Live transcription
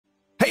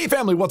Hey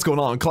family, what's going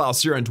on?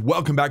 Klaus here, and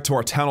welcome back to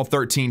our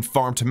TH14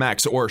 Farm to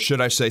Max, or should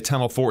I say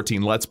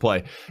TH14 Let's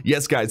Play.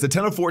 Yes guys, the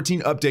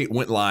TH14 update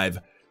went live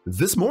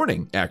this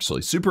morning,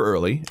 actually, super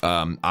early.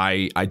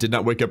 I did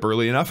not wake up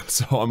early enough,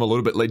 so I'm a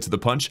little bit late to the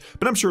punch,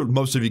 but I'm sure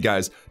most of you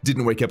guys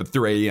didn't wake up at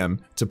 3 a.m.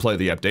 to play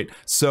the update.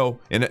 So,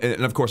 and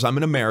of course, I'm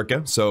in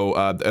America,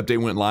 so the update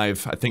went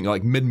live, I think,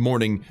 like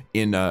mid-morning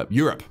in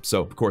Europe.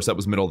 So, of course, that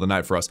was middle of the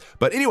night for us.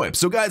 But anyway,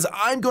 so guys,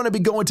 I'm going to be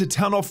going to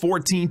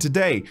TH14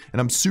 today, and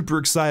I'm super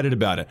excited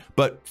about it.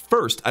 But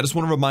first, I just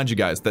want to remind you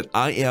guys that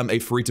I am a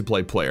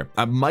free-to-play player.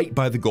 I might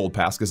buy the gold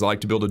pass, because I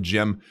like to be able to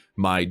gem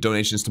my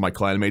donations to my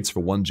clanmates for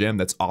 1 gem.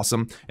 That's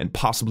awesome, and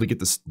possibly get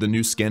the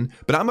new skin.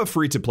 But I'm a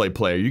free-to-play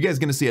player. You guys are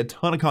gonna see a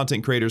ton of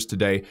content creators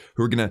today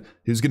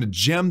who's gonna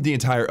gem the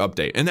entire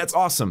update, and that's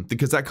awesome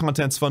because that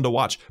content's fun to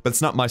watch. But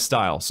it's not my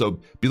style, so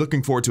be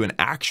looking forward to an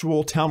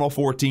actual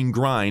TH14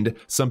 grind,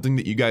 something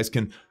that you guys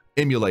can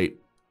emulate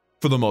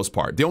for the most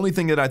part. The only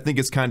thing that I think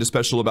is kind of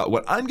special about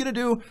what I'm gonna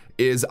do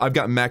is I've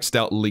got maxed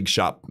out League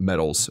Shop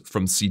medals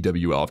from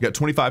CWL. I've got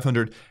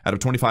 2,500 out of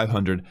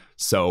 2,500,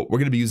 so we're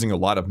gonna be using a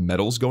lot of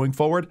medals going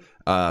forward,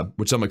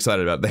 which I'm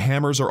excited about. The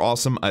hammers are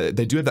awesome.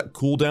 They do have that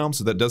cooldown,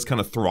 so that does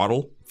kind of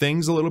throttle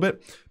things a little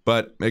bit,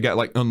 but I got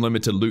like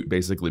unlimited loot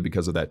basically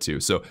because of that too.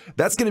 So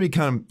that's gonna be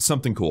kind of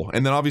something cool.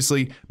 And then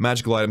obviously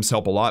magical items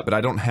help a lot, but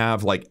I don't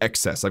have like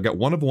excess. I've got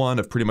 1 of 1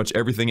 of pretty much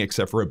everything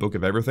except for a book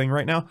of everything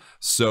right now.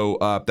 So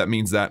that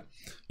means that,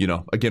 you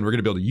know, again, we're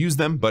gonna be able to use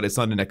them, but it's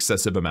not an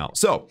excessive amount.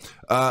 So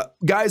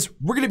guys,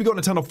 we're gonna be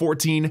going to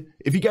TH14.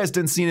 If you guys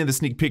didn't see any of the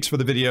sneak peeks for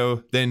the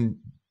video, then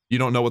you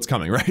don't know what's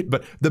coming, right?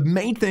 But the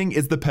main thing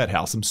is the pet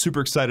house. I'm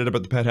super excited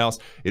about the pet house.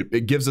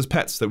 It gives us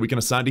pets that we can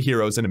assign to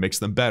heroes, and it makes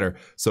them better.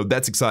 So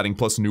that's exciting,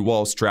 plus new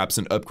walls, traps,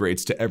 and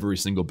upgrades to every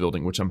single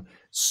building, which I'm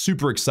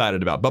super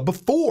excited about. But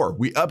before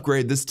we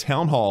upgrade this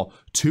town hall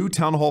to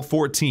Town Hall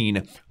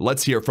 14,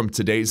 let's hear from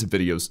today's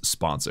video's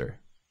sponsor.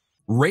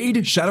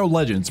 Raid Shadow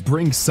Legends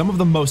brings some of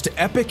the most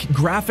epic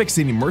graphics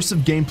and immersive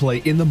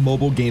gameplay in the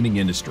mobile gaming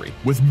industry.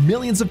 With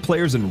millions of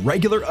players and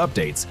regular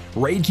updates,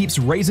 Raid keeps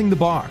raising the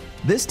bar,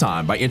 this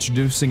time by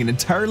introducing an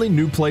entirely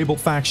new playable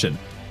faction,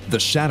 the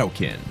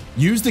Shadowkin.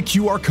 Use the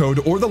QR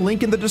code or the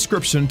link in the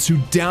description to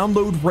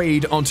download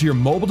Raid onto your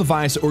mobile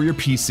device or your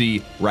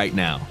PC right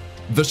now.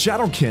 The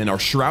Shadowkin are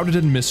shrouded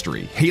in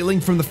mystery,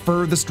 hailing from the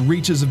furthest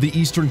reaches of the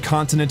eastern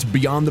continent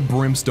beyond the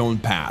Brimstone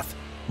Path.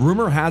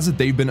 Rumor has it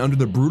they've been under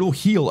the brutal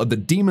heel of the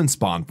demon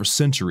spawn for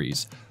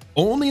centuries.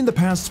 Only in the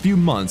past few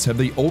months have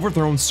they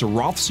overthrown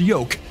Seroth's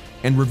yoke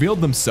and revealed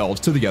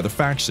themselves to the other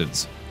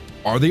factions.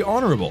 Are they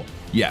honorable?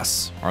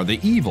 Yes. Are they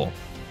evil?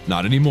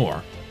 Not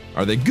anymore.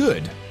 Are they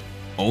good?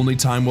 Only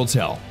time will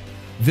tell.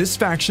 This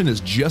faction is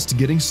just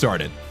getting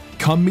started.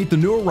 Come meet the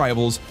new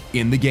arrivals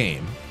in the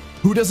game.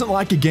 Who doesn't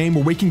like a game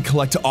where we can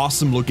collect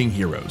awesome looking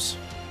heroes?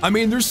 I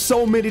mean, there's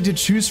so many to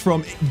choose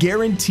from. It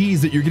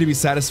guarantees that you're going to be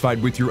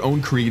satisfied with your own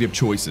creative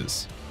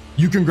choices.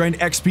 You can grind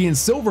XP and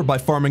silver by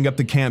farming up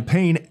the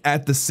campaign,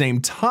 at the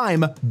same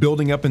time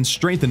building up and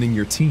strengthening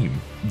your team.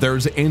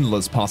 There's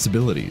endless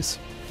possibilities.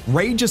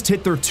 Raid just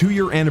hit their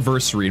 2-year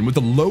anniversary, and with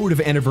a load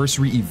of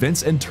anniversary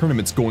events and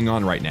tournaments going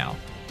on right now.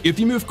 If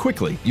you move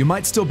quickly, you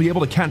might still be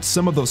able to catch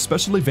some of those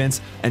special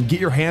events and get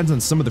your hands on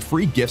some of the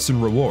free gifts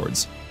and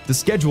rewards. The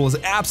schedule is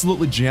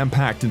absolutely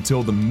jam-packed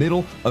until the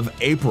middle of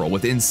April,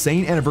 with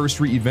insane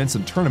anniversary events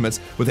and tournaments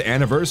with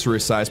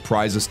anniversary-sized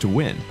prizes to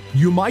win.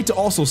 You might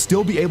also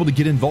still be able to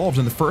get involved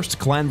in the first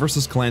clan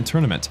versus clan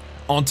tournament.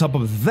 On top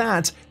of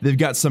that, they've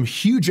got some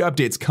huge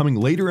updates coming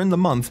later in the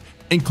month,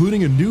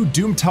 including a new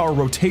Doom Tower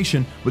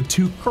rotation with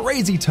 2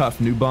 crazy tough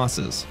new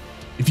bosses.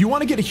 If you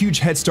want to get a huge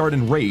head start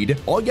in Raid,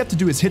 all you have to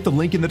do is hit the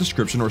link in the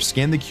description or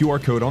scan the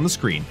QR code on the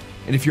screen.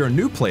 And if you're a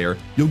new player,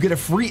 you'll get a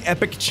free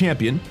epic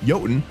champion,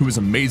 Jotun, who is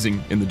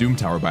amazing in the Doom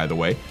Tower by the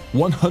way,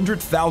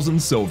 100,000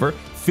 silver,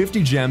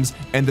 50 gems,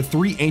 and the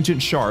 3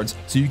 ancient shards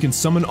so you can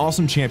summon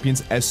awesome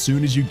champions as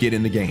soon as you get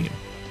in the game.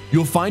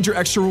 You'll find your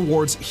extra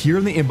rewards here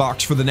in the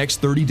inbox for the next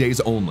 30 days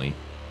only.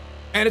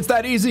 And it's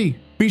that easy!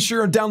 Be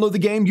sure and download the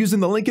game using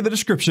the link in the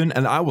description,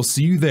 and I will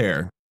see you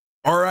there.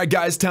 Alright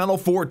guys,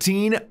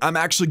 TH14, I'm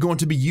actually going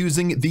to be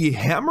using the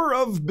Hammer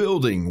of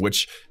Building,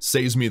 which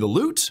saves me the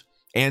loot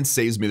and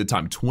saves me the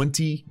time.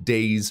 20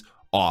 days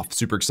off.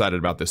 Super excited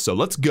about this. So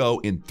let's go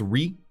in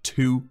 3,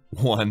 2,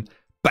 1,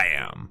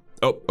 bam.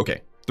 Oh,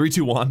 okay. 3,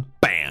 2, 1,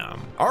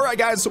 bam. Alright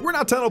guys, so we're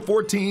now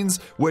TH14s,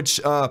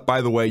 which,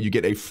 by the way, you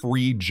get a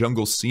free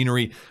jungle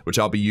scenery, which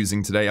I'll be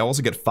using today. I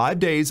also get 5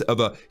 days of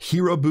a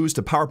hero boost,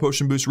 a power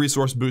potion boost,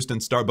 resource boost,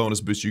 and star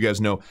bonus boost. You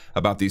guys know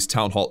about these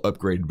town hall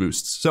upgrade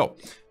boosts. So,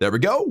 there we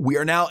go. We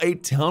are now a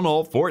Town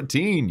Hall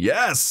 14.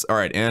 Yes!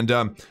 Alright, and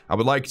I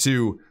would like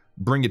to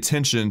bring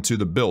attention to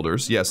the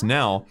builders. Yes,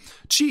 now,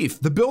 Chief,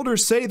 the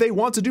builders say they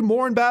want to do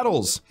more in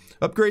battles.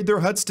 Upgrade their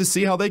huts to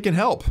see how they can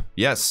help.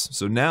 Yes,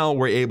 so now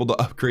we're able to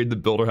upgrade the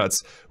builder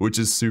huts, which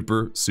is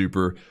super,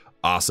 super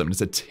Awesome.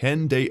 It's a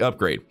 10-day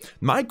upgrade.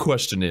 My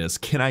question is,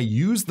 can I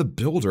use the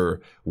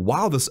builder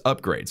while this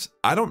upgrades?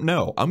 I don't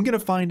know. I'm going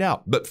to find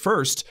out. But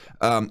first,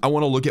 I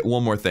want to look at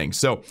one more thing.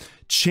 So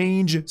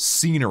change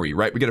scenery,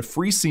 right? We get a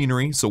free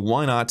scenery, so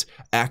why not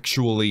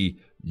actually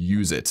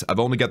use it? I've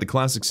only got the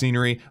classic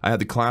scenery. I had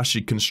the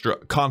classic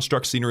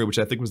construct scenery, which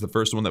I think was the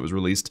first one that was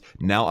released.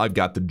 Now I've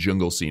got the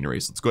jungle scenery.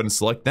 So let's go ahead and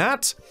select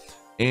that.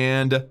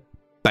 And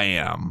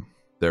bam.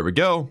 There we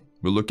go.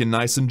 We're looking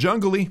nice and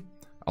jungly.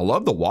 I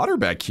love the water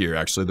back here,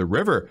 actually, the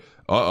river.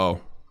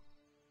 Uh-oh.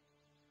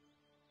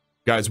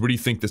 Guys, where do you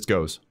think this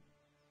goes?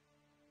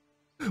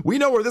 We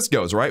know where this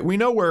goes, right? We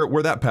know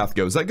where that path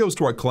goes. That goes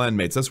to our clan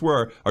mates. That's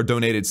where our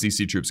donated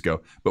CC troops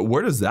go. But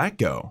where does that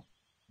go?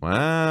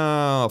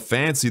 Wow,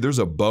 fancy. There's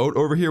a boat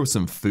over here with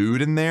some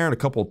food in there and a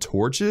couple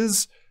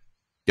torches.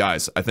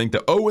 Guys, I think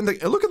that... Oh, and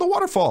look at the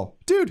waterfall.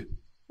 Dude,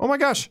 oh my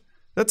gosh.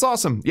 That's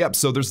awesome. Yep,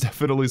 so there's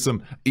definitely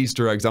some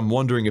Easter eggs. I'm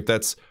wondering if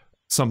that's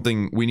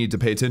something we need to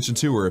pay attention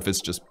to, or if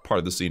it's just part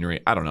of the scenery.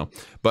 I don't know.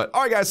 But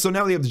all right, guys, so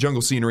now we have the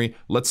jungle scenery.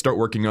 Let's start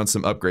working on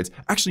some upgrades.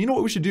 Actually, you know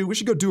what we should do? We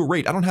should go do a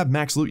raid. I don't have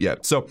max loot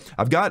yet. So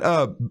I've got,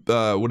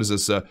 what is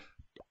this?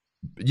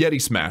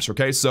 Yeti Smash,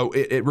 okay? So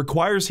it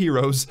requires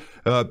heroes,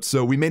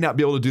 so we may not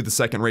be able to do the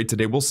second raid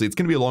today. We'll see. It's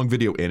going to be a long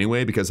video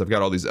anyway because I've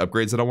got all these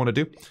upgrades that I want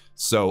to do.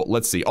 So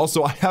let's see.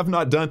 Also, I have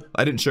not done,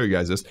 I didn't show you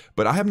guys this,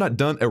 but I have not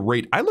done a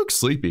raid. I look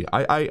sleepy.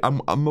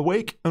 I'm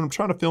awake and I'm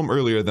trying to film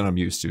earlier than I'm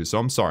used to, so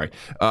I'm sorry.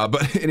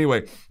 But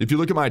anyway, if you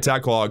look at my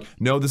attack log,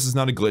 no, this is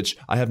not a glitch.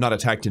 I have not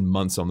attacked in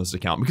months on this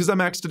account because I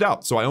maxed it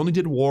out. So I only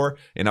did war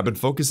and I've been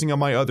focusing on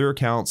my other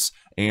accounts,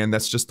 and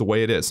that's just the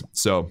way it is.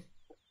 So...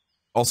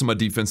 Also, my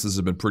defenses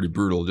have been pretty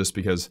brutal just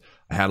because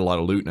I had a lot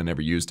of loot and I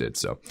never used it.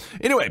 So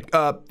anyway,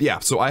 yeah,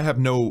 so I have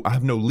no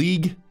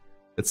league.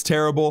 It's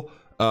terrible.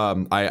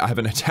 I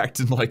haven't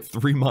attacked in like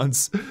 3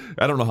 months.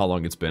 I don't know how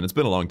long it's been. It's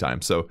been a long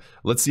time. So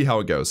let's see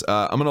how it goes.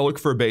 I'm going to look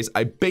for a base.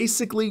 I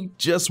basically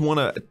just want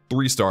a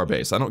 3-star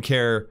base. I don't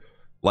care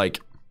like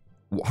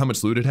how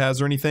much loot it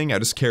has or anything. I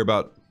just care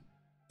about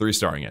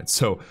 3-starring it.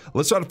 So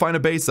let's try to find a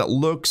base that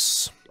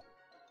looks...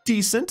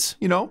 decent,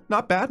 you know,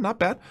 not bad, not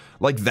bad.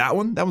 Like that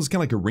one, that was kind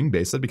of like a ring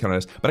base. That'd be kind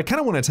of nice. But I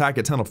kind of want to attack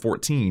a town of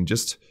 14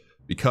 just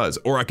because,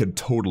 or I could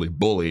totally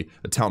bully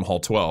a town hall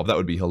 12. That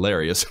would be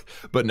hilarious.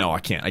 But no, I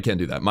can't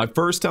do that. My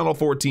first town hall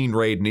 14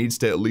 raid needs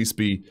to at least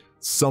be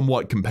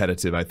somewhat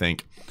competitive, I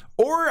think.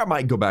 Or I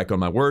might go back on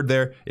my word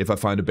there if I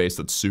find a base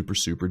that's super,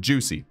 super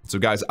juicy. So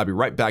guys, I'll be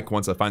right back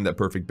once I find that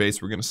perfect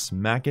base. We're going to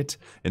smack it.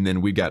 And then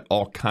we got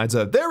all kinds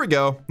of, there we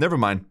go. Never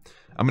mind.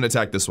 I'm going to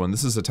attack this one.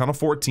 This is a town of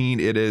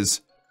 14. It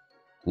is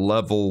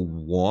level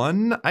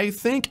 1, I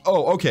think.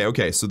 Oh,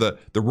 okay. So the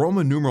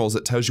Roman numerals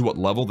that tells you what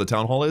level the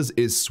town hall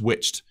is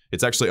switched.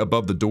 It's actually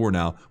above the door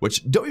now,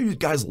 which, don't you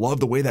guys love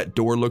the way that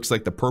door looks,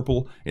 like the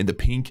purple and the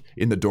pink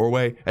in the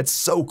doorway? That's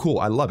so cool.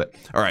 I love it.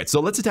 All right,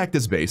 so let's attack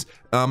this base.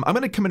 I'm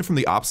going to come in from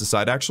the opposite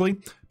side, actually,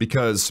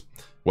 because,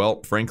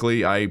 well,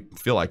 frankly, I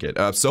feel like it.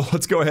 So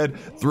let's go ahead,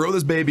 throw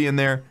this baby in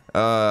there.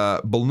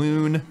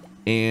 Balloon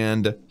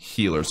and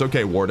healers.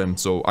 Okay, Warden,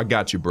 so I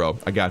got you, bro.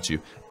 I got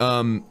you.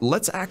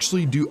 Let's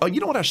actually do, oh,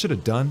 you know what I should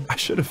have done? I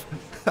should have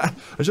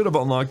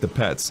unlocked the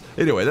pets.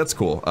 Anyway, that's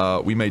cool.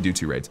 We may do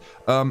 2 raids.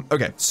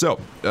 Okay, so,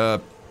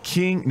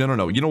 King,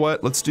 no. You know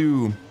what? Let's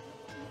do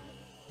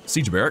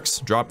Siege Barracks.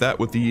 Drop that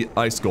with the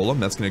Ice Golem.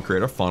 That's going to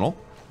create a funnel.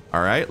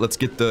 All right, let's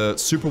get the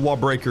Super Wall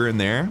Breaker in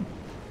there.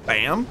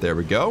 Bam, there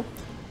we go.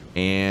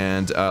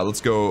 And let's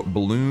go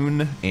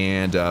Balloon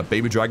and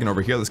Baby Dragon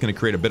over here. That's going to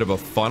create a bit of a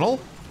funnel.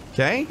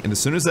 Okay, and as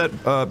soon as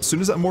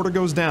that mortar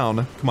goes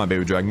down, come on,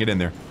 Baby Dragon, get in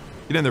there.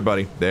 Get in there,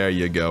 buddy. There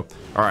you go.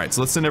 All right, so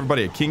let's send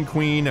everybody a King,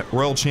 Queen,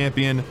 Royal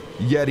Champion,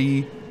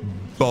 Yeti,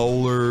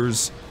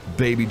 Bowlers,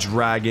 Baby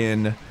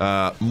Dragon,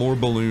 more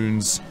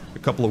balloons, a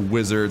couple of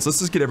wizards. Let's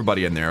just get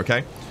everybody in there,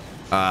 okay?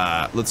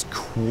 Let's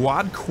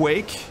Quad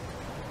Quake,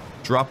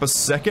 drop a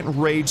second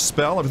Rage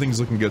spell. Everything's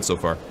looking good so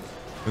far.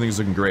 Everything's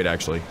looking great,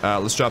 actually.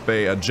 Let's drop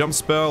a jump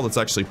spell. Let's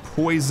actually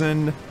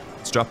Poison.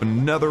 Let's drop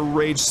another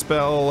Rage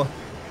spell.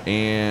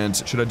 And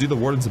should I do the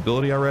Warden's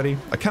ability already?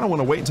 I kind of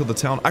want to wait until the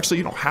town... Actually,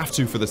 you don't have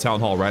to for the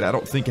Town Hall, right? I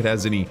don't think it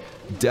has any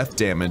death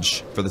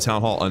damage for the Town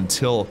Hall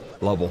until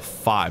level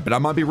 5. But I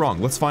might be wrong.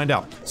 Let's find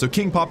out. So,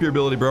 King, pop your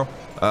ability, bro.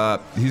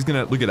 He's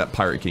going to... Look at that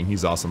Pirate King.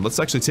 He's awesome. Let's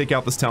actually take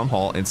out this Town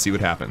Hall and see what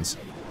happens.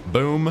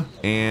 Boom.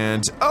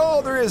 And...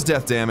 Oh, there is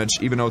death damage,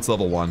 even though it's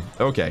level 1.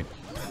 Okay.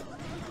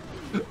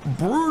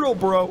 Brutal,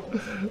 bro.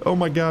 Oh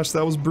my gosh,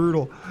 that was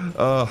brutal.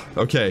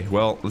 Okay,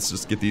 well, let's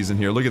just get these in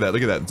here. Look at that,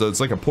 look at that. So it's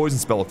like a poison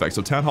spell effect.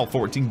 So Town Hall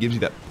 14 gives you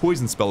that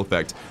poison spell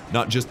effect,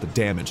 not just the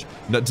damage.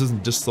 That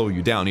doesn't just slow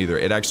you down either.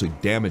 It actually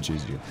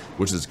damages you,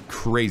 which is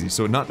crazy.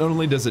 So not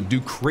only does it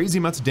do crazy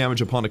amounts of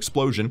damage upon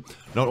explosion,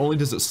 not only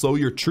does it slow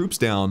your troops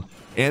down,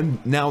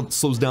 and now it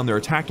slows down their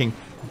attacking,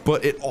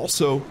 but it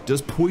also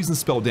does poison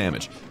spell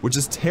damage, which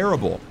is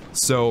terrible.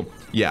 So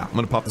yeah, I'm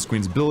gonna pop this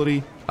Queen's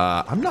ability.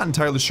 I'm not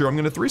entirely sure I'm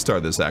gonna 3-star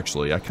this,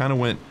 actually. I kind of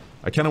went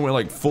I kind of went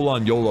like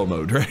full-on YOLO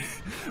mode, right?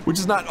 Which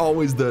is not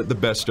always the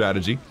best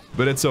strategy,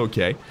 but it's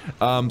okay.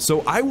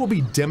 So I will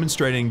be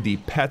demonstrating the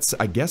pets,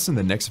 I guess, in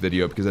the next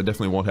video, because I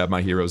definitely won't have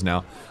my heroes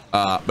now.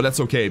 But that's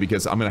okay,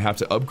 because I'm going to have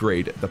to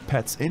upgrade the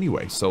pets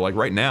anyway. So like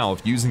right now,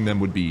 if using them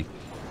would be...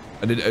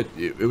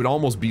 it would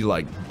almost be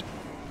like...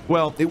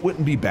 Well, it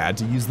wouldn't be bad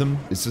to use them.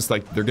 It's just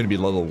like they're going to be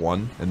level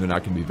 1, and they're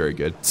not going to be very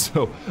good.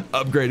 So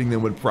upgrading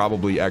them would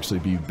probably actually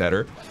be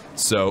better.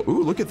 So,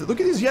 ooh, look at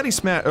these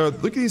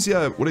Yeti look at these,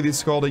 what are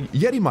these called?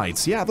 Yeti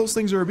mites. Yeah, those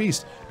things are a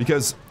beast.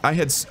 Because I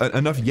had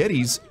enough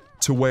Yetis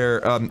to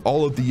where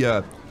all of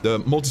the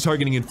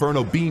multi-targeting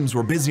Inferno beams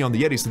were busy on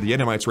the Yeti, so the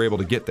Yeti mites were able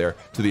to get there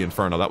to the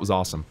Inferno. That was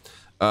awesome.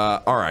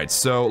 Alright,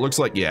 so it looks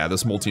like, yeah,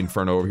 this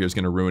multi-Inferno over here is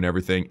going to ruin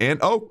everything. And,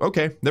 oh,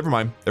 okay, never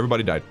mind.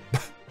 Everybody died.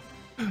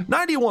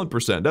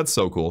 91%. That's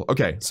so cool.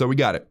 Okay, so we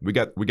got it. We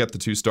got the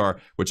 2-star,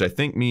 which I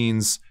think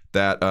means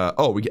that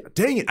oh,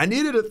 dang it, I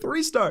needed a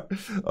 3-star.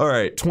 All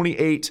right,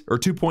 28 or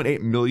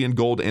 2.8 million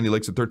gold and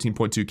elixir,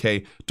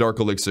 13.2k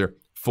dark elixir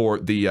for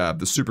the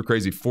super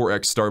crazy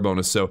 4x star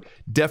bonus. So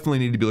definitely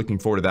need to be looking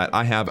forward to that.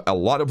 I have a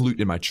lot of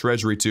loot in my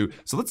treasury too.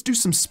 So let's do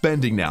some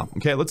spending now.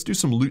 Okay, let's do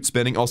some loot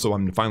spending. Also,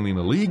 I'm finally in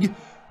the league.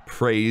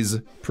 Praise.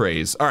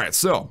 All right,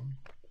 so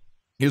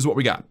here's what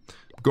we got.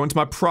 Going to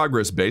my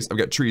progress base. I've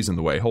got trees in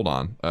the way. Hold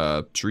on.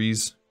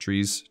 Trees.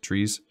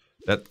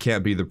 That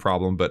can't be the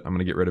problem, but I'm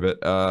gonna get rid of it.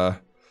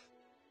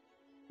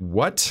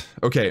 What?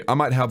 Okay, I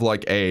might have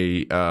like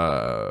a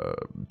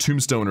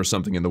tombstone or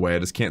something in the way. I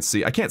just can't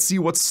see. I can't see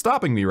what's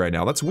stopping me right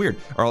now. That's weird.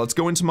 All right, let's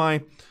go into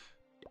my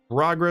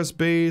progress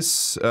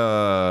base.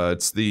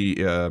 It's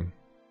the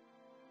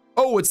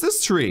oh, it's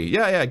this tree.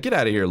 Yeah, get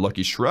out of here,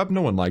 lucky shrub.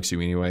 No one likes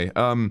you anyway.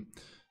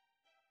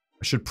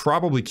 I should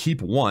probably keep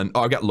one.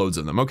 Oh, I got loads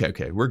of them.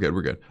 Okay, we're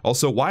good.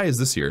 Also, why is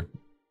this here?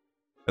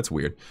 That's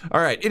weird.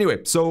 All right,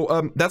 anyway,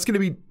 so that's gonna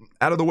be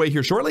out of the way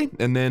here shortly,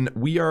 and then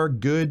we are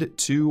good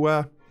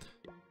to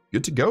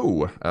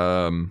go.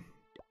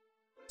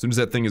 As soon as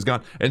that thing is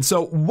gone. And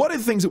so, what are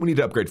the things that we need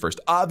to upgrade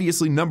first?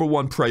 Obviously,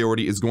 #1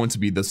 priority is going to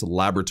be this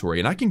laboratory,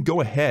 and I can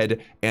go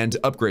ahead and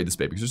upgrade this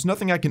baby, because there's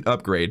nothing I can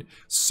upgrade,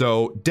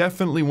 so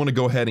definitely want to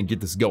go ahead and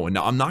get this going.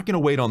 Now, I'm not going to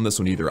wait on this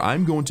one either.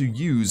 I'm going to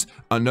use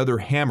another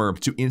hammer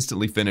to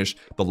instantly finish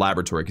the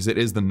laboratory, because it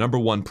is the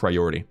 #1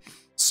 priority.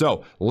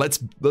 So, let's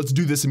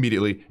do this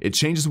immediately. It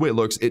changes the way it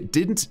looks. It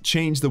didn't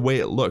change the way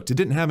it looked. It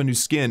didn't have a new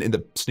skin in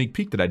the sneak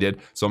peek that I did,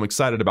 so I'm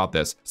excited about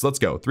this. So let's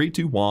go. 3,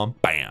 2, 1,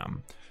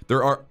 bam.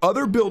 There are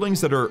other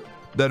buildings that are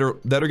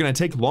going to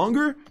take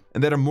longer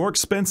and that are more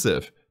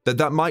expensive.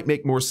 That might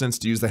make more sense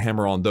to use the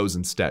hammer on those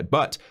instead.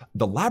 But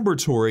the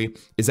laboratory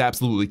is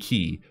absolutely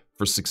key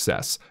for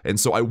success. And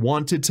so I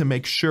wanted to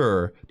make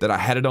sure that I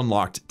had it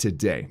unlocked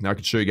today. Now I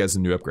can show you guys the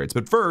new upgrades.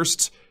 But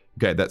first,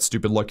 okay, that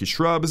stupid lucky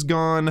shrub is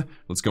gone.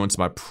 Let's go into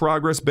my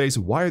progress base.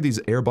 Why are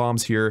these air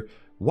bombs here?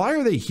 Why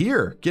are they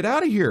here? Get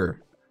out of here.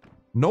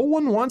 No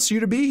one wants you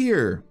to be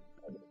here.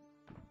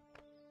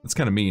 That's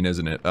kind of mean,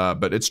 isn't it?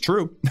 But it's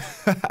true.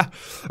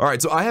 All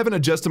right, so I haven't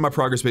adjusted my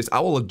progress base.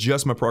 I will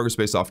adjust my progress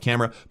base off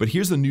camera, but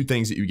here's the new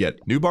things that you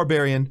get. New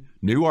barbarian,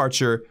 new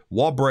archer,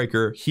 wall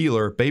breaker,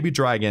 healer, baby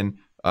dragon,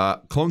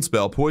 clone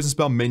spell, poison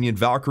spell, minion,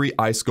 Valkyrie,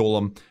 ice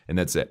golem, and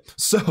that's it.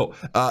 So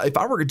if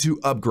I were to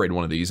upgrade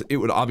one of these, it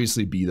would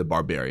obviously be the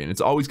barbarian. It's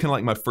always kind of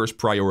like my first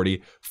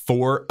priority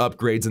for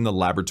upgrades in the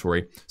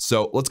laboratory.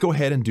 So let's go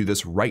ahead and do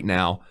this right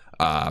now.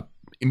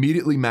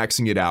 Immediately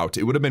maxing it out,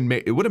 it would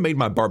have made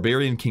my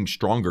barbarian king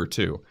stronger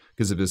too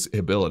because of his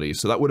ability,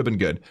 so that would have been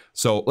good.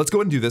 So let's go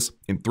ahead and do this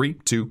in 3,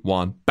 2,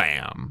 1,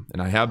 bam.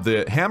 And I have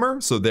the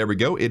hammer, so there we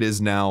go. It is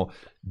now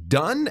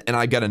done, and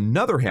I got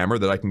another hammer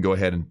that I can go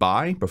ahead and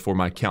buy before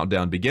my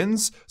countdown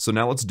begins. So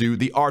now let's do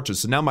the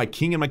archers. So now my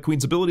king and my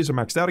queen's abilities are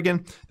maxed out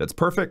again. That's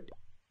perfect.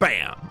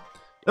 Bam.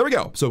 There we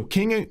go. So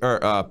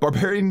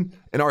barbarian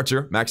and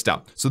archer maxed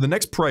out. So the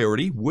next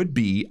priority would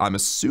be, I'm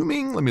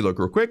assuming, let me look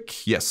real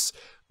quick. Yes.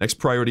 Next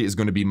priority is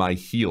going to be my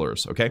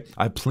healers, okay?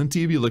 I have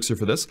plenty of elixir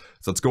for this,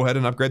 so let's go ahead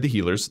and upgrade the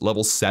healers.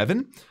 Level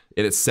 7,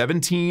 it is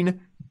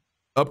 17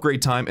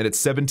 upgrade time, and it's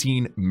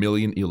 17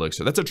 million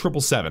elixir. That's a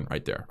 777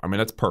 right there. I mean,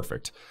 that's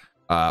perfect.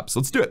 So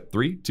let's do it.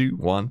 3, 2,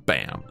 1,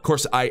 bam. Of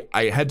course, I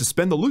had to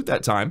spend the loot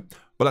that time,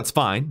 but that's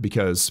fine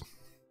because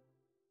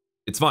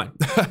it's fine.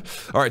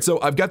 All right, so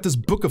I've got this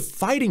book of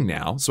fighting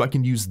now, so I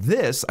can use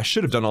this. I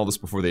should have done all this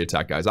before the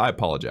attack, guys. I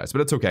apologize, but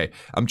it's okay.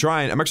 I'm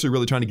actually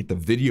really trying to get the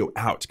video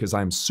out because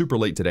I'm super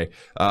late today.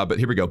 But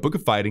here we go. Book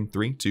of fighting.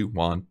 3, 2,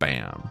 1,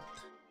 bam.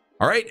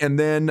 All right, and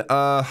then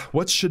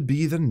what should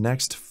be the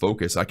next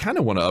focus? I kind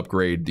of want to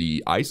upgrade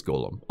the ice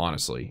golem,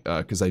 honestly,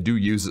 because I do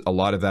use a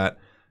lot of that.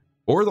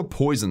 Or the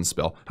poison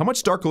spell. How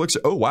much dark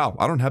elixir? Oh, wow.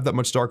 I don't have that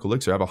much dark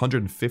elixir. I have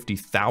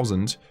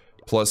 150,000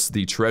 plus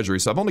the treasury.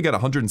 So I've only got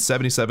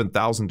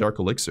 177,000 dark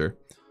elixir,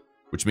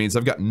 which means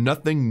I've got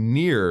nothing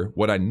near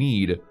what I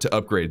need to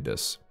upgrade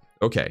this.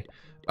 Okay.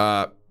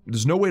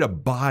 There's no way to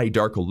buy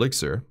dark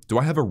elixir. Do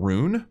I have a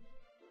rune?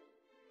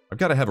 I've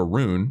got to have a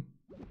rune.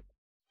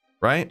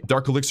 Right?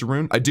 Dark elixir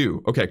rune? I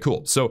do. Okay,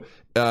 cool. So,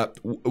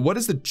 what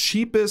is the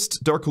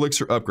cheapest dark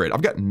elixir upgrade?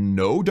 I've got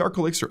no dark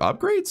elixir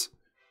upgrades?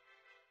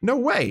 No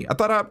way. I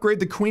thought I upgrade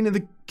the queen of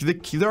the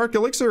dark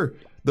elixir.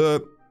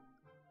 That's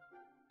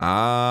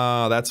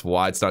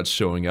why it's not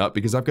showing up,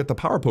 because I've got the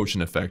power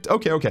potion effect.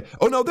 Okay, okay.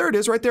 Oh no, there it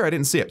is right there. I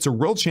didn't see it. So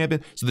Royal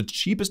Champion. So the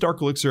cheapest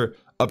dark elixir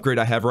upgrade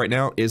I have right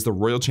now is the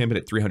Royal Champion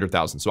at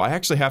 300,000. So I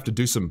actually have to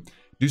do some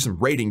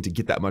raiding to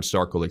get that much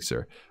dark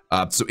elixir.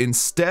 So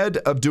instead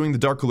of doing the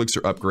dark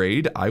elixir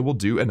upgrade, I will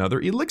do another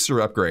elixir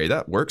upgrade.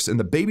 That works. And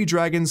the baby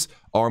dragons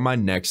are my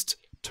next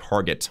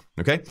target.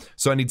 Okay,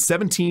 so I need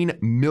 17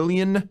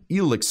 million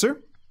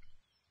elixir.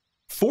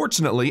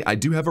 Fortunately, I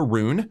do have a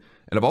rune,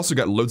 and I've also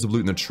got loads of loot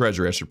in the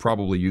treasury. I should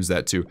probably use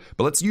that too.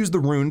 But let's use the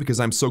rune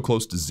because I'm so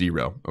close to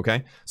 0.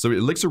 Okay, so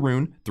elixir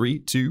rune, 3,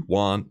 2,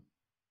 1.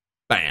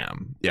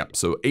 Bam. Yep,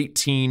 so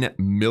 18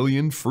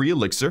 million free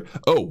elixir.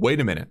 Oh, wait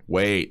a minute.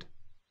 Wait.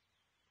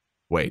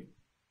 Let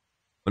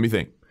me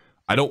think.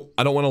 I don't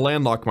want to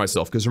landlock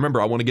myself, because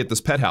remember, I want to get this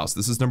pet house.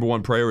 This is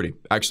 #1 priority.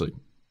 Actually,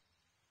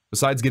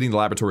 besides getting the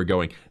laboratory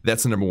going,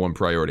 that's the #1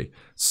 priority.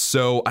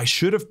 So I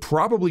should have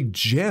probably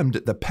gemmed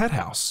the pet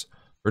house.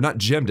 Or not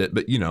gemmed it,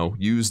 but, you know,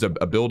 used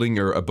a building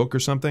or a book or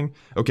something.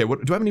 Okay,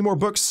 what do I have any more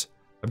books?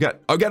 I've got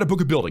a book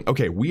of building.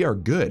 Okay, we are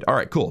good. All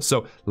right, cool.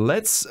 So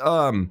let's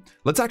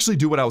actually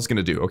do what I was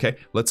gonna do. Okay,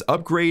 let's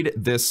upgrade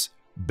this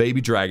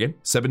baby dragon.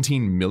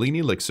 17 million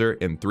elixir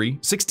in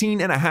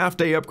 16.5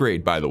 day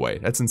upgrade, by the way.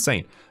 That's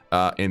insane.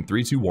 In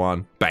 3, 2,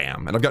 1,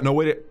 bam. And I've got no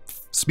way to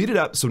speed it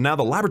up. So now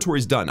the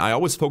laboratory's done. I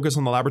always focus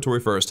on the laboratory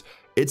first.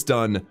 It's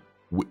done.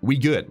 We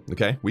good,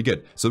 okay? We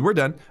good. So we're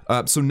done.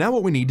 So now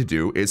what we need to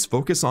do is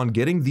focus on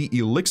getting the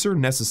elixir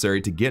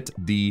necessary to get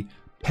the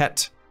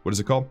pet, what is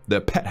it called?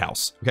 The pet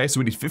house, okay? So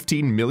we need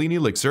 15 million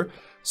elixir.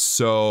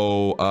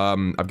 So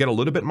I've got a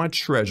little bit in my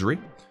treasury.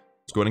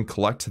 Let's go ahead and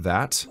collect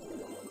that.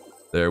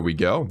 There we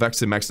go. I've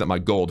actually maxed out my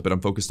gold, but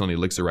I'm focused on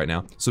elixir right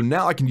now. So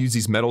now I can use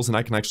these metals and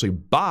I can actually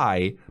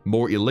buy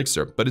more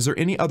elixir. But is there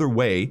any other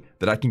way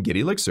that I can get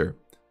elixir?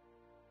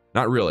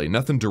 Not really.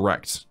 Nothing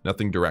direct.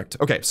 Nothing direct.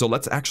 Okay, so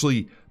let's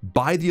actually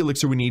buy the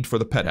elixir we need for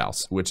the pet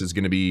house, which is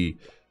going to be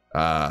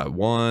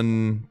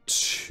 1,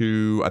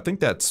 2. I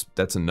think that's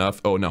enough.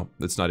 Oh, no,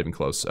 that's not even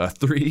close.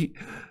 3,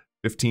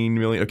 15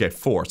 million. Okay,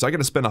 4. So I got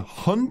to spend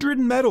 100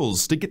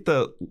 metals to get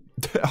the...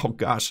 Oh,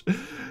 gosh.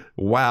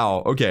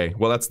 Wow. Okay,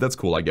 well, that's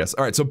cool, I guess.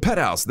 All right, so pet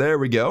house. There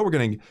we go. We're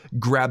going to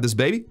grab this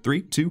baby.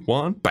 3, 2,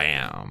 1.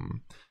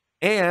 Bam.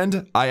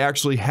 And I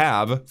actually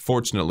have,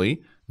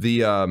 fortunately,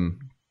 the...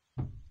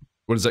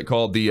 what is that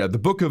called? The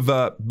book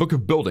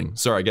of building.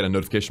 Sorry, I got a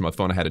notification on my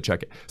phone. I had to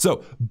check it.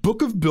 So,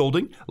 book of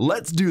building.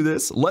 Let's do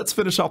this. Let's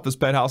finish off this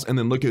pet house and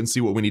then look and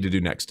see what we need to do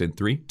next. In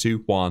 3,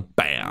 2, 1,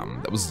 bam.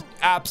 That was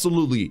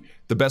absolutely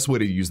the best way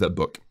to use that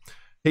book.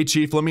 Hey,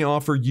 Chief, let me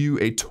offer you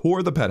a tour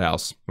of the pet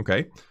house.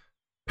 Okay.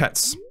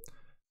 Pets.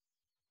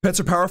 Pets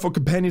are powerful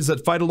companions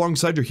that fight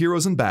alongside your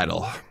heroes in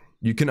battle.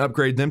 You can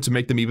upgrade them to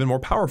make them even more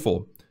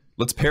powerful.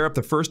 Let's pair up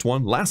the first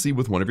one, Lassie,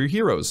 with one of your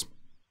heroes.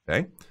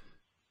 Okay.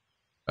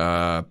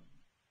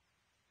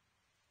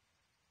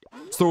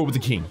 Let's throw it with the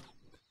king.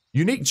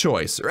 Unique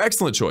choice, or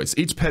excellent choice.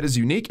 Each pet is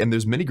unique and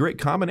there's many great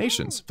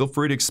combinations. Feel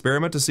free to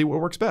experiment to see what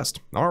works best.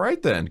 All right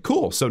then,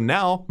 cool. So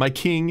now my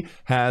king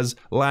has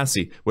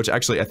Lassie, which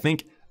actually I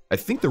think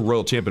the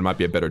Royal Champion might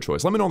be a better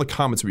choice. Let me know in the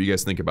comments what you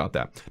guys think about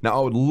that. Now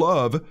I would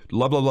love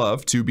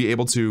to be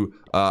able to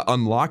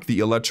unlock the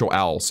Electro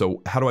Owl.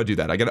 So how do I do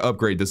that? I gotta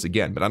upgrade this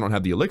again, but I don't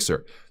have the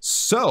elixir.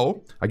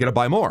 So I gotta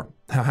buy more.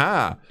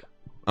 Haha.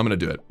 I'm gonna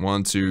do it.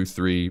 1, 2,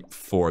 3,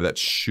 4. That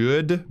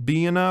should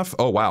be enough.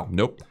 Oh wow,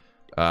 nope.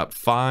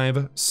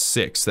 5,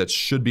 6. That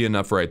should be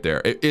enough right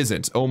there. It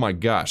isn't. Oh my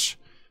gosh.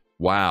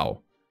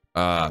 Wow.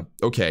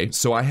 Okay,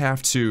 so I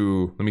have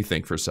to. Let me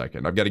think for a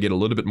second. I've got to get a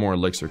little bit more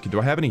elixir. Do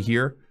I have any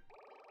here?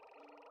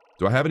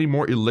 Do I have any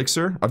more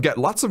elixir? I've got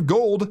lots of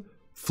gold.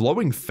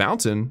 Flowing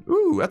fountain.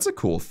 Ooh, that's a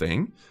cool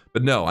thing.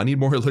 But no, I need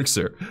more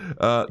elixir.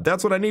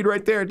 That's what I need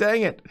right there.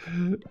 Dang it.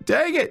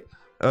 Dang it.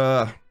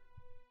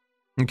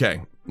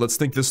 Okay. Let's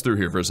think this through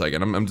here for a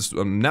second.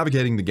 I'm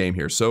navigating the game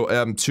here.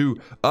 So to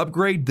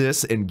upgrade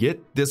this and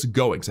get this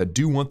going, because I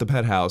do want the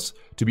pet house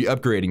to be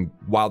upgrading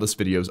while this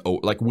video's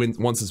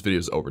once this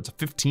video's over. It's a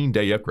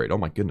 15-day upgrade. Oh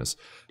my goodness.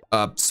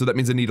 So that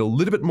means I need a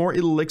little bit more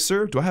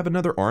elixir. Do I have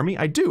another army?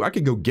 I do. I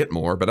could go get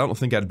more, but I don't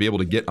think I'd be able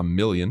to get 1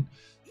 million.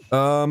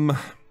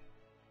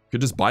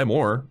 Could just buy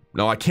more.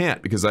 No, I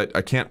can't because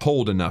I can't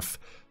hold enough.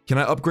 Can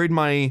I upgrade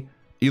my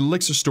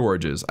elixir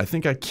storages? I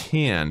think I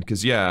can,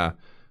 because yeah,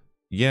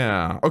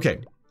 okay.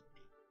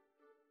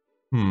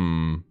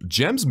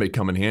 Gems may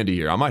come in handy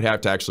here. I might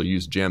have to actually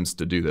use gems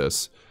to do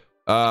this.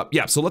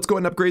 Yeah, so let's go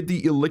ahead and upgrade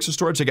the elixir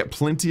storage. I got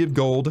plenty of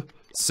gold.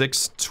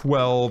 6,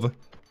 12,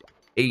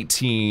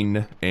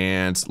 18,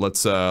 and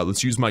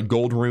let's use my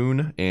gold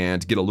rune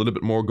and get a little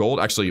bit more gold.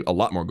 Actually, a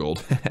lot more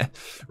gold.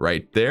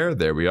 Right there.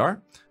 There we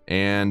are.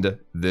 And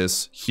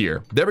this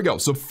here. There we go.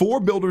 So 4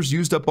 builders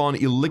used up on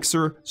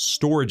elixir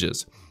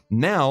storages.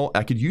 Now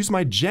I could use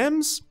my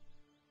gems.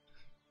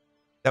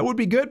 That would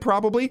be good,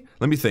 probably.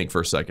 Let me think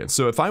for a second.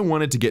 So if I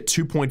wanted to get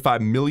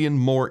 2.5 million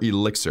more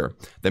elixir,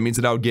 that means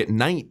that I would get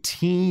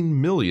 19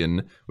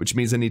 million, which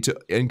means I need to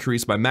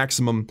increase my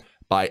maximum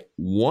by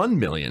 1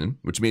 million,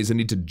 which means I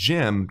need to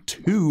gem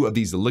 2 of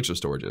these elixir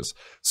storages.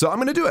 So I'm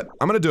gonna do it.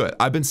 I'm gonna do it.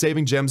 I've been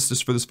saving gems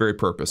just for this very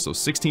purpose. So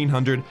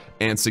 1600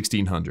 and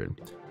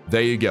 1600.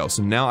 There you go.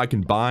 So now I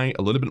can buy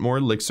a little bit more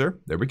elixir.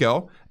 There we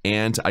go.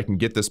 And I can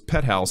get this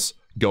pet house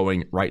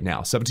going right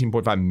now.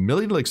 17.5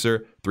 million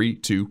elixir. 3,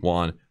 2,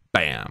 1.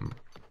 Bam.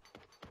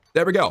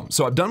 There we go.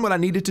 So I've done what I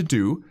needed to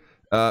do.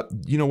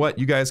 You know what?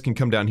 You guys can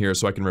come down here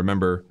so I can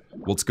remember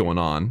what's going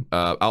on.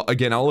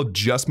 I'll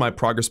adjust my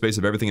progress base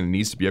of everything that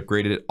needs to be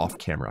upgraded off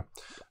camera.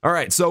 All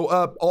right, so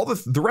all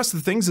the rest of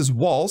the things is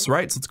walls,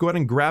 right? So let's go ahead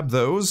and grab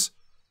those.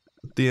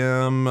 Put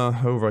them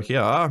over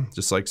here,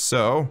 just like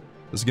so.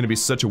 This is going to be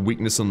such a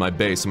weakness on my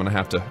base. I'm going to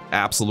have to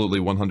absolutely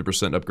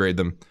 100% upgrade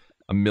them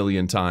a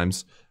million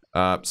times.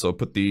 So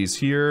put these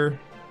here.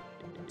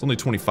 It's only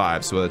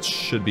 25, so that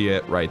should be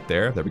it right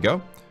there. There we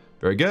go.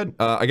 Very good.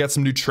 I got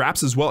some new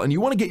traps as well, and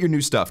you want to get your new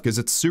stuff because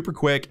it's super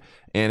quick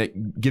and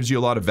it gives you a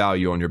lot of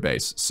value on your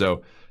base.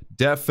 So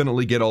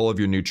definitely get all of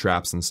your new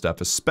traps and stuff,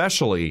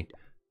 especially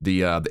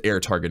the air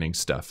targeting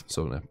stuff.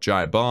 So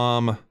giant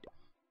bomb,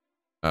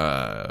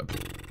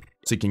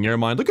 seeking air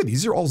mine. Look at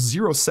these are all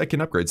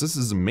 0-second upgrades. This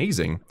is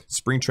amazing.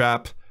 Spring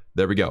trap.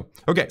 There we go.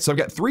 Okay, so I've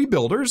got 3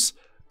 builders.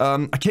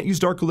 I can't use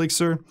dark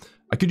elixir.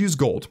 I could use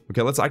gold.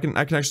 Okay, I can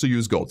actually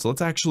use gold. So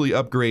let's actually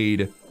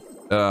upgrade.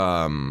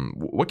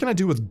 What can I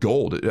do with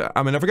gold?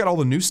 I mean, I forgot all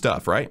the new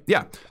stuff, right?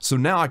 Yeah. So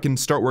now I can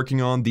start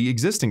working on the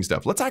existing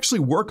stuff. Let's actually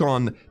work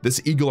on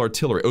this Eagle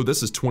artillery. Oh,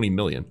 this is 20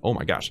 million. Oh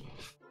my gosh.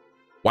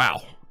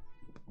 Wow.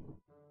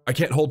 I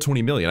can't hold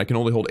 20 million. I can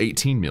only hold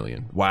 18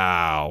 million.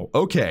 Wow.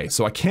 Okay.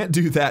 So I can't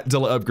do that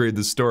until I upgrade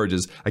the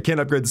storages. I can't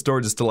upgrade the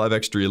storages till I have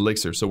extra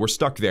elixir. So we're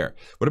stuck there.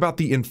 What about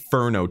the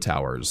Inferno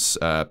towers?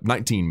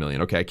 19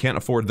 million. Okay. I can't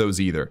afford those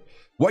either.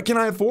 What can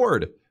I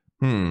afford?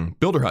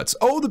 Builder huts.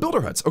 Oh, the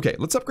builder huts. Okay,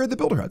 let's upgrade the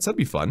builder huts. That'd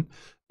be fun.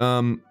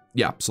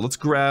 Yeah, so let's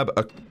grab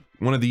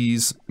one of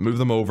these, move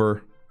them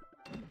over,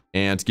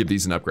 and give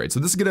these an upgrade.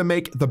 So this is gonna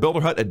make the builder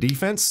hut a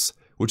defense,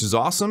 which is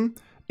awesome.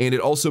 And it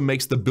also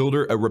makes the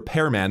builder a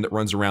repairman that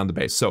runs around the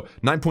base. So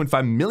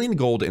 9.5 million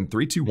gold in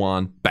 3, 2,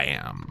 1,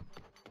 bam.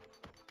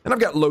 And I've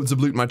got loads of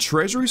loot in my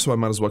treasury, so I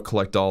might as well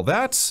collect all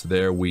that.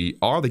 There we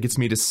are. That gets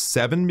me to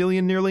 7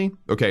 million nearly.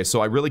 Okay,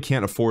 so I really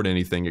can't afford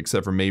anything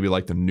except for maybe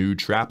like the new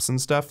traps and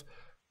stuff.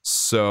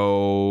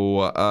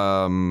 So,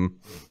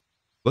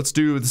 let's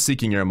do the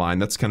Seeking Air Mine.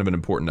 That's kind of an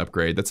important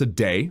upgrade. That's a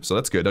day, so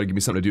that's good. That'll give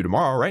me something to do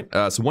tomorrow, right?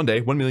 So 1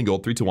 day, 1 million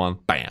gold, 3, 2, 1,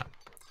 bam.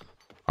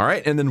 All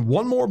right, and then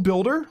 1 more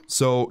builder.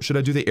 So should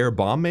I do the air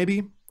bomb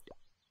maybe?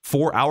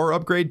 4-hour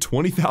upgrade,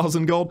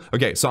 20,000 gold.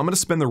 Okay, so I'm gonna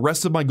spend the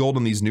rest of my gold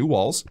on these new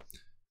walls.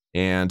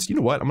 And you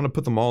know what? I'm gonna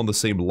put them all in the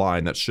same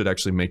line. That should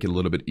actually make it a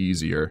little bit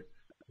easier.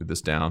 Move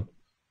this down.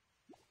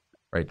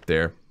 Right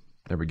there.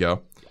 There we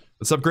go.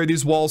 Let's upgrade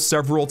these walls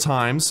several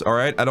times. All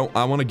right,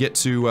 I want to get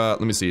to,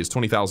 let me see, it's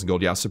 20,000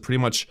 gold. Yeah, so pretty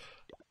much,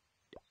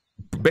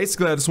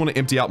 basically I just want to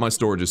empty out my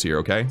storages here,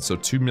 okay? So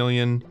 2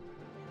 million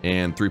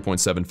and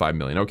 3.75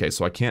 million. Okay,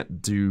 so I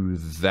can't do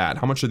that.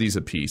 How much are these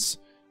a piece?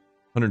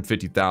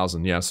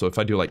 150,000, yeah, so if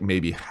I do like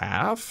maybe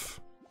half,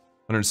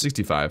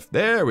 165.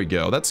 There we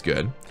go, that's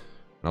good. And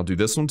I'll do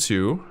this one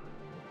too.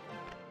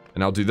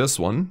 And I'll do this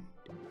one.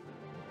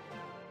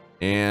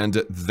 And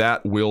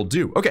that will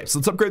do. Okay, so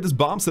let's upgrade this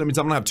bomb. So that means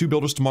I'm gonna have 2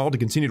 builders tomorrow to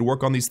continue to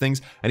work on these things.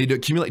 I need to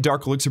accumulate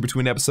dark elixir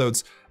between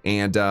episodes,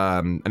 and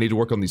I need to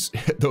work on these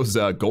those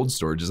gold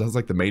storages. That's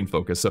like the main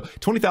focus. So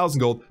 20,000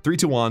 gold, 3,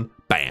 2, 1,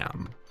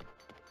 bam.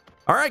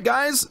 All right,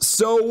 guys,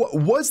 so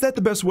was that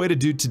the best way to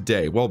do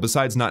today? Well,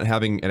 besides not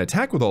having an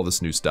attack with all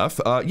this new stuff,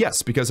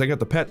 yes, because I got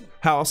the pet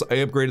house, I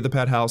upgraded the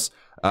pet house,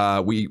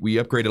 we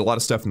upgraded a lot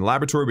of stuff in the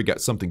laboratory, we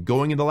got something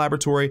going in the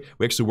laboratory,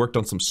 we actually worked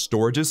on some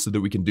storages so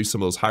that we can do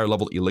some of those higher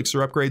level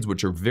elixir upgrades,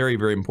 which are very,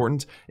 very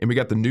important, and we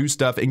got the new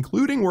stuff,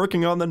 including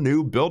working on the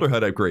new builder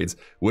hut upgrades,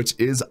 which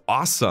is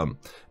awesome.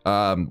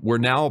 We're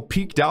now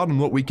peaked out on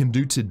what we can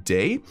do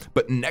today,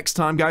 but next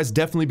time, guys,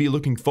 definitely be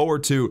looking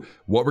forward to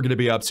what we're going to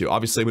be up to.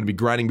 Obviously, I'm going to be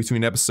grinding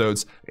between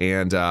episodes,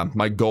 and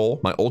my goal,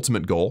 my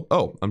ultimate goal,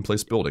 oh,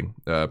 unplaced building.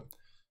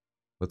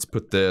 Let's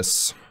put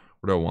this,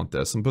 where do I want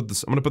this? I'm going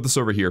to put this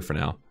over here for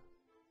now.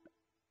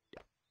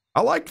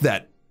 I like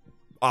that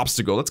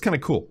obstacle. That's kind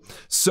of cool.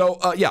 So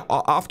yeah,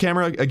 off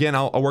camera again,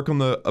 I'll work on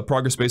the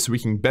progress base so we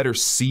can better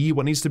see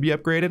what needs to be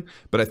upgraded,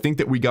 but I think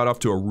that we got off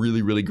to a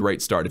really, really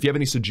great start. If you have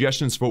any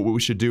suggestions for what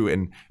we should do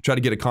and try to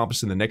get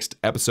accomplished in the next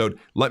episode,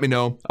 let me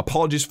know.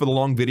 Apologies for the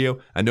long video.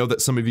 I know that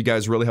some of you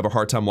guys really have a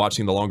hard time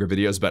watching the longer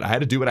videos, but I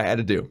had to do what I had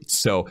to do.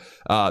 So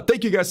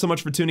thank you guys so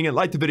much for tuning in.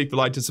 Like the video if you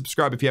liked it,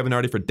 subscribe if you haven't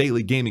already for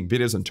daily gaming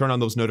videos, and turn on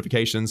those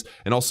notifications.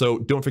 And also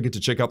don't forget to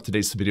check out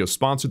today's video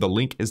sponsor. The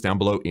link is down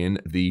below in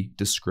the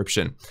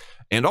description.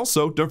 And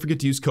also, don't forget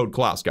to use code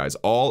Klaus, guys.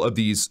 All of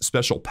these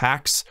special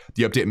packs,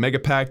 the Update Mega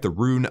Pack, the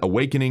Rune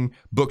Awakening,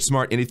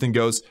 Booksmart, Anything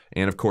Goes,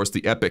 and of course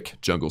the Epic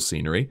Jungle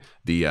Scenery,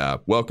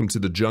 the Welcome to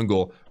the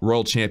Jungle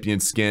Royal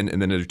Champion skin,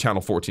 and then a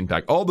Channel 14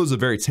 pack. All those are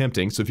very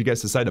tempting, so if you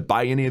guys decide to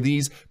buy any of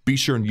these, be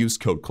sure and use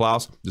code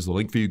Klaus. There's a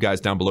link for you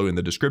guys down below in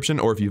the description,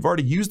 or if you've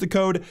already used the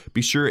code,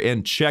 be sure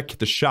and check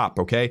the shop,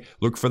 okay?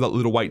 Look for that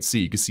little white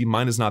C. You can see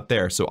mine is not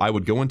there, so I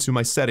would go into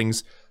my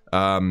settings,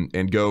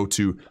 and go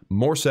to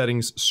more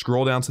settings,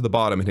 scroll down to the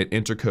bottom and hit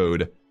enter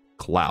code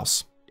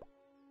Klaus.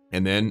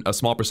 And then a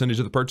small percentage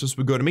of the purchase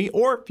would go to me,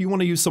 or if you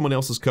want to use someone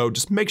else's code,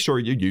 just make sure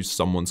you use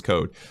someone's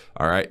code.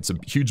 All right, it's a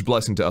huge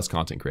blessing to us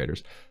content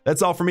creators.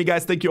 That's all for me,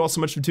 guys. Thank you all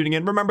so much for tuning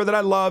in. Remember that I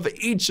love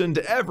each and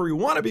every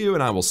one of you,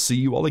 and I will see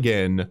you all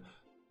again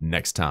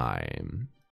next time.